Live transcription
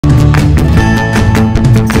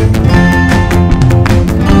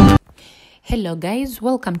Hello guys,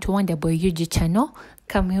 welcome to Wonderboy UG channel.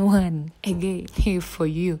 Coming one again here for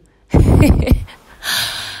you.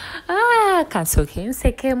 Kansoke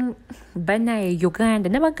nseke bana Uganda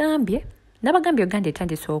nabagambye Uganda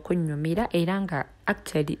etandise okunyumira era nga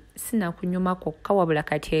actually sina kunyuma kokka wabula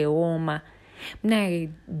kati ewooma. Now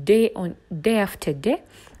day after day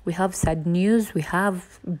we have sad news, we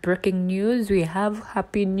have breaking news, we have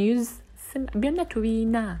happy news. Byonna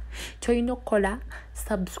tubina. Toyina okukola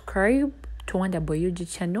subscribe to Wonderboy UG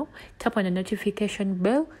channel, tap on the notification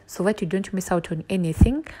bell so that you don't miss out on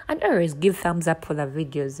anything, and always give thumbs up for the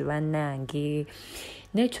videos. Vanangi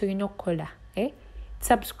neto kola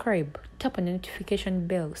subscribe, tap on the notification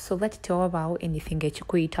bell so that tewabaawo anything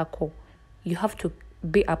ekikuyitako. You have to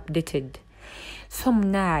be updated. So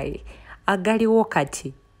mnai agaliwo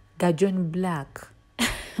kati ga John Blaq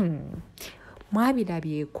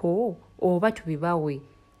mwabirabyeko oba tubibawe.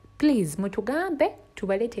 Please mutugambe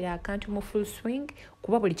tubaleetera akantu mu full swing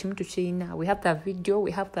kuba buli kimu tukirina. We have the video,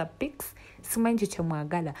 we have the pics. Simanyi kye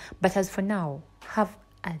mwagala, but as for now, have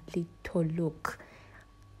a little look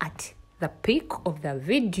at the pic of the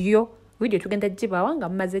video tugenda gibawa nga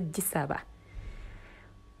mumaze gisaba.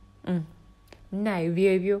 Nayo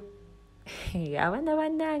byebyo abaana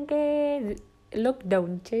bannange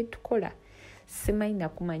lockdown kyetukola simanyi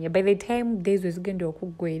nakumanya. By the time days wezigenda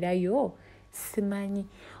okuggwerayo simanyi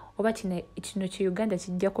oba kino ki Uganda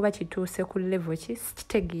kijja kuba kituuse ku level ki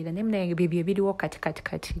sikitegeera. Naye munaye bibyo ebiriwo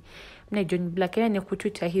kati munaye John Blaq era ne ku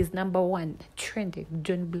Twitter he's #1 trending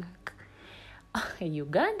John Blaq.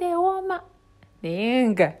 Uganda ewooma naye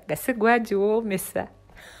nga sigwagiwoomesa.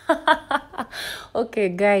 Okay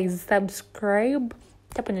guys, subscribe,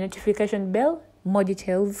 tap on the notification bell. More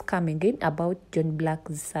details coming in about John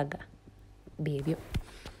Blaq's saga. Baby.